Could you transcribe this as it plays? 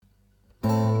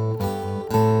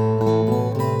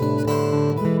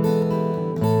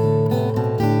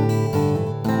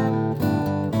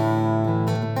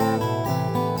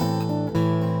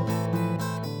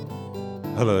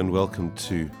and welcome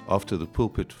to After the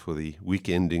Pulpit for the week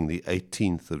ending the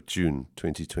 18th of June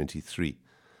 2023.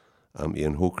 I'm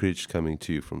Ian Hawkridge, coming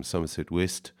to you from Somerset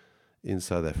West in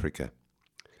South Africa.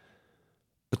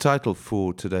 The title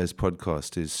for today's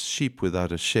podcast is Sheep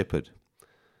Without a Shepherd,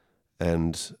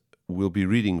 and we'll be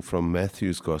reading from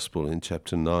Matthew's Gospel in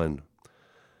chapter 9.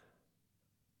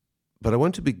 But I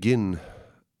want to begin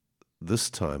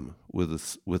this time with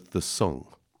the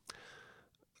song.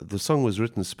 The song was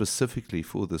written specifically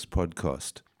for this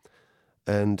podcast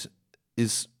and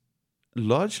is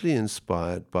largely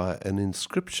inspired by an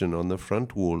inscription on the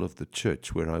front wall of the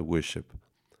church where I worship.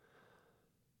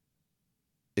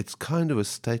 It's kind of a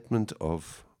statement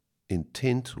of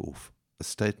intent or a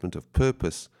statement of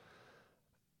purpose,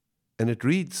 and it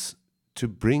reads, "To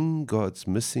bring God's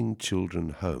missing children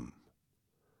home."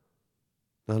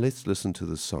 Now let's listen to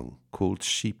the song called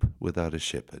Sheep Without a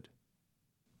Shepherd.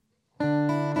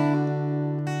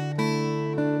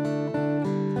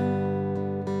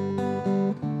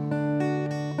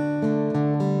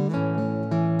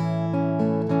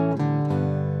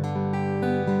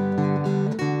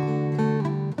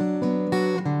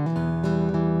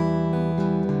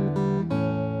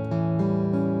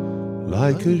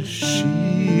 Like a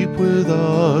sheep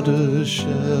without a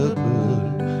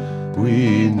shepherd,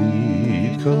 we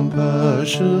need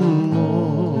compassion,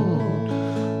 Lord.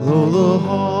 Though the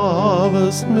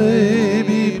harvest may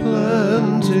be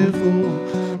plentiful,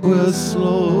 we're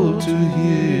slow to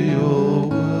hear your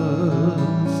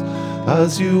words.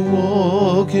 As you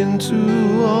walk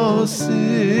into our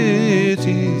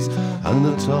cities and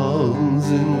the towns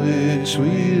in which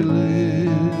we live,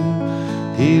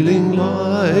 healing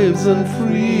lives and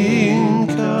freeing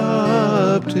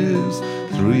captives,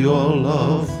 through your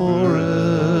love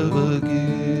forever give.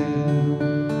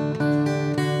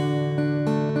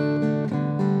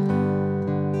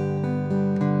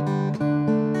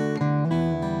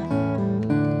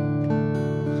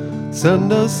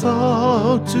 Send us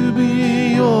out to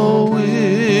be your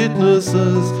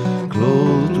witnesses,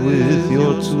 clothed with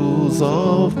your tools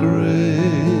of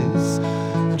grace,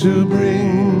 to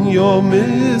bring your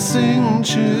missing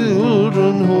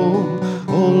children home.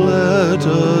 Oh, let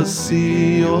us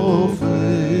see your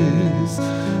face.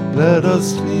 Let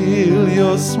us feel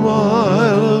your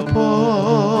smile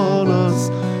upon us,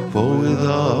 for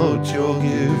without your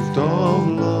gift of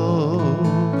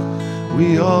love,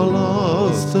 we are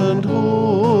lost and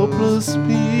hopeless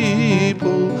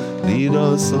people. Lead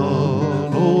us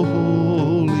on, O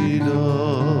Holy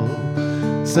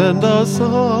Dove. Send us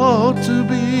out to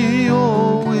be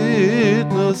your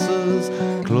witnesses,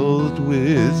 clothed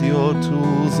with your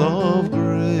tools of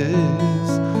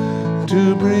grace,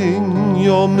 to bring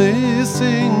your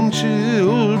missing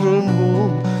children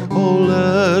home. Oh,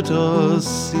 let us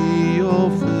see your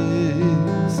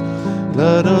face.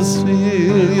 Let us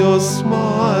feel your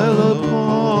smile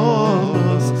upon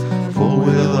us, for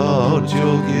without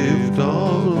your gift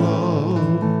of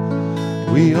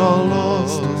love, we are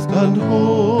lost and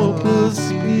hopeless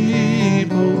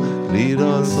people. Lead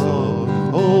us on,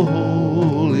 O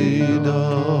Holy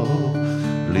Dove.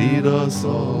 Lead us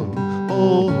on,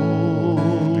 O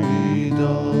Holy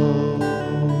Dove.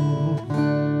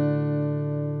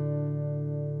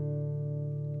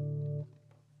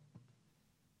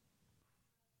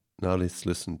 Now let's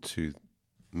listen to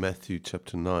Matthew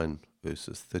chapter 9,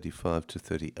 verses 35 to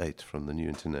 38 from the New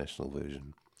International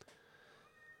Version.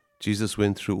 Jesus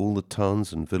went through all the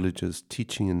towns and villages,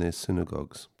 teaching in their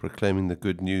synagogues, proclaiming the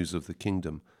good news of the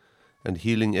kingdom, and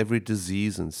healing every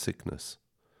disease and sickness.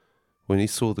 When he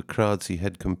saw the crowds, he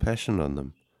had compassion on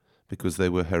them, because they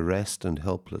were harassed and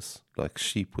helpless, like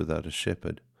sheep without a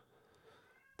shepherd.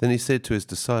 Then he said to his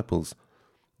disciples,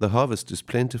 "The harvest is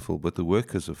plentiful, but the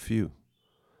workers are few.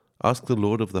 Ask the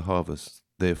Lord of the harvest,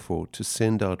 therefore, to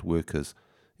send out workers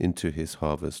into his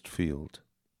harvest field."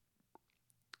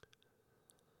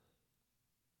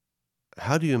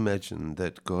 How do you imagine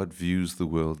that God views the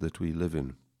world that we live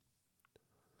in?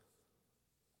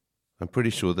 I'm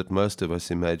pretty sure that most of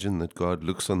us imagine that God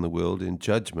looks on the world in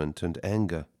judgment and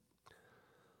anger.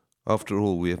 After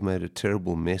all, we have made a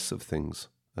terrible mess of things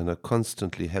and are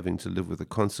constantly having to live with the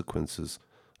consequences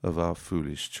of our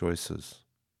foolish choices.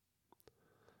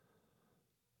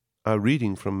 Our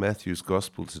reading from Matthew's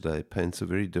Gospel today paints a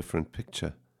very different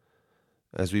picture,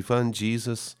 as we find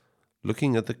Jesus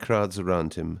looking at the crowds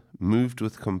around him, moved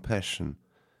with compassion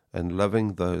and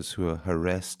loving those who are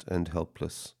harassed and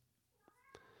helpless.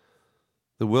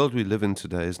 The world we live in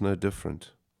today is no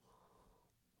different.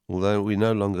 Although we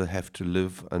no longer have to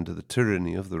live under the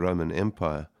tyranny of the Roman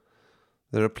Empire,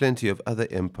 there are plenty of other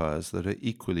empires that are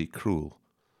equally cruel,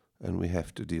 and we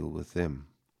have to deal with them.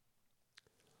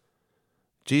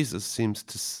 Jesus seems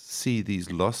to see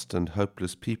these lost and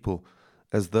hopeless people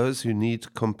as those who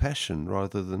need compassion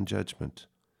rather than judgment.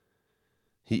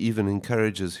 He even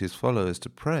encourages his followers to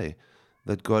pray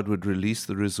that God would release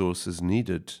the resources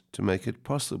needed to make it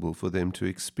possible for them to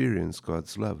experience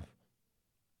God's love.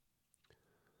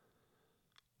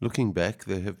 Looking back,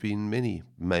 there have been many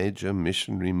major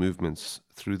missionary movements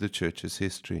through the church's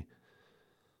history.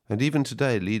 And even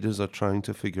today, leaders are trying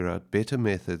to figure out better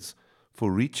methods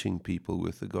for reaching people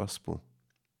with the gospel.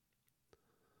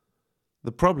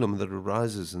 The problem that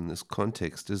arises in this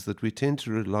context is that we tend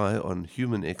to rely on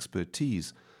human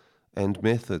expertise and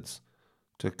methods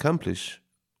to accomplish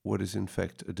what is in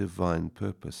fact a divine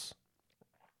purpose.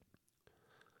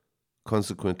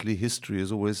 Consequently, history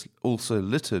is always also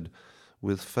littered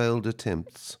with failed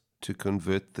attempts to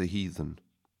convert the heathen.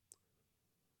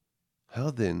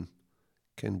 How then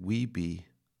can we be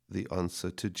the answer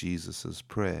to Jesus'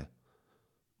 prayer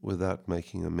without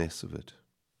making a mess of it?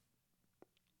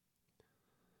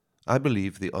 I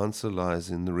believe the answer lies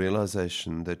in the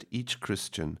realization that each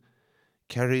Christian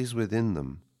carries within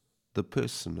them the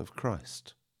person of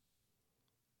Christ.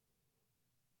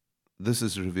 This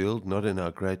is revealed not in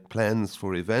our great plans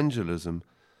for evangelism,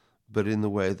 but in the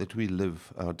way that we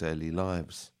live our daily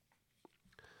lives.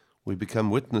 We become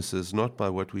witnesses not by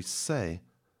what we say,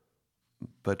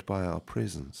 but by our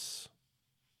presence.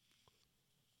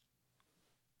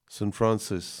 St.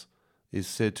 Francis is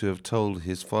said to have told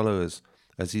his followers,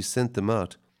 as he sent them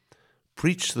out,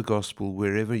 "Preach the gospel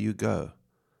wherever you go,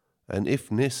 and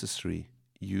if necessary,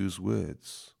 use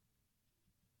words."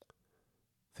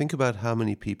 Think about how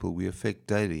many people we affect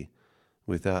daily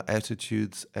with our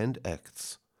attitudes and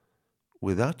acts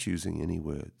without using any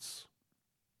words.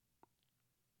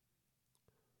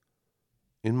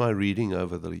 In my reading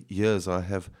over the years, I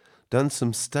have done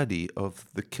some study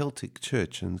of the Celtic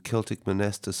Church and Celtic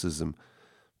monasticism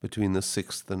between the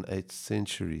 6th and 8th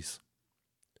centuries.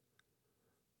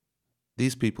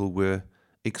 These people were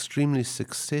extremely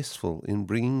successful in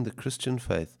bringing the Christian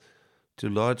faith to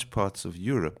large parts of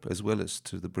Europe as well as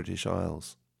to the British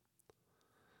Isles.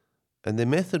 And their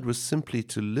method was simply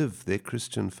to live their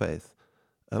Christian faith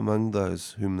among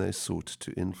those whom they sought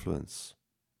to influence.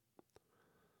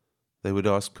 They would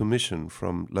ask permission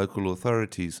from local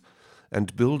authorities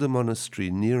and build a monastery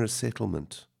near a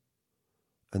settlement,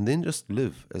 and then just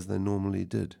live as they normally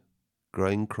did,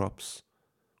 growing crops,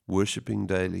 worshipping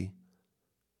daily,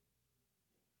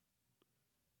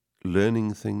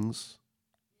 learning things,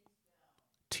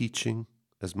 teaching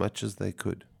as much as they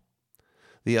could.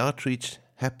 The outreach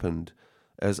happened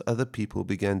as other people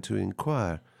began to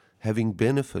inquire, having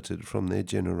benefited from their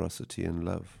generosity and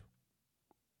love.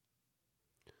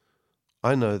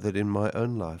 I know that in my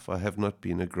own life I have not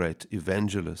been a great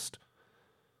evangelist,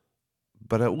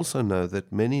 but I also know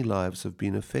that many lives have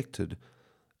been affected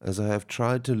as I have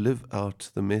tried to live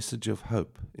out the message of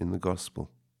hope in the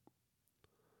gospel.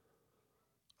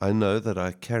 I know that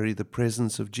I carry the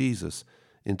presence of Jesus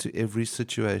into every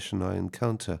situation I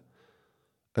encounter,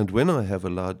 and when I have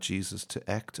allowed Jesus to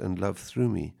act and love through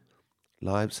me,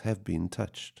 lives have been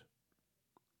touched.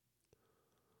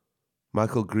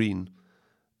 Michael Green,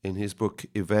 in his book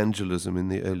Evangelism in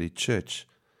the Early Church,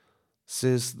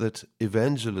 says that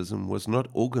evangelism was not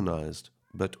organized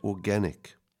but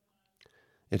organic.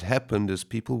 It happened as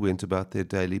people went about their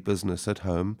daily business at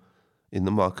home, in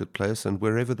the marketplace, and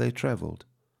wherever they traveled.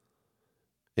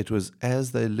 It was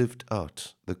as they lived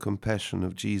out the compassion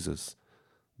of Jesus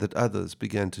that others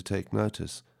began to take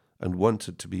notice and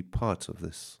wanted to be part of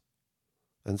this.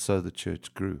 And so the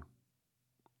church grew.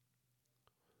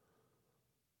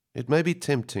 It may be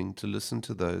tempting to listen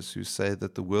to those who say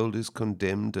that the world is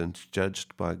condemned and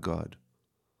judged by God.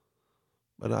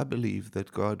 But I believe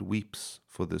that God weeps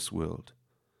for this world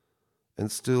and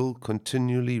still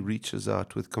continually reaches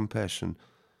out with compassion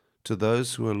to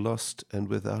those who are lost and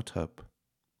without hope.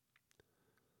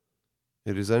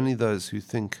 It is only those who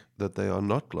think that they are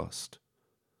not lost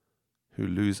who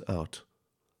lose out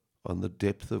on the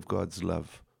depth of God's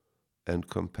love and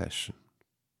compassion.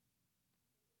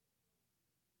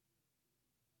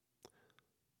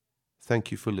 Thank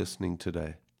you for listening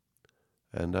today,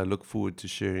 and I look forward to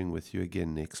sharing with you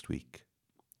again next week.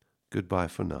 Goodbye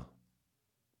for now.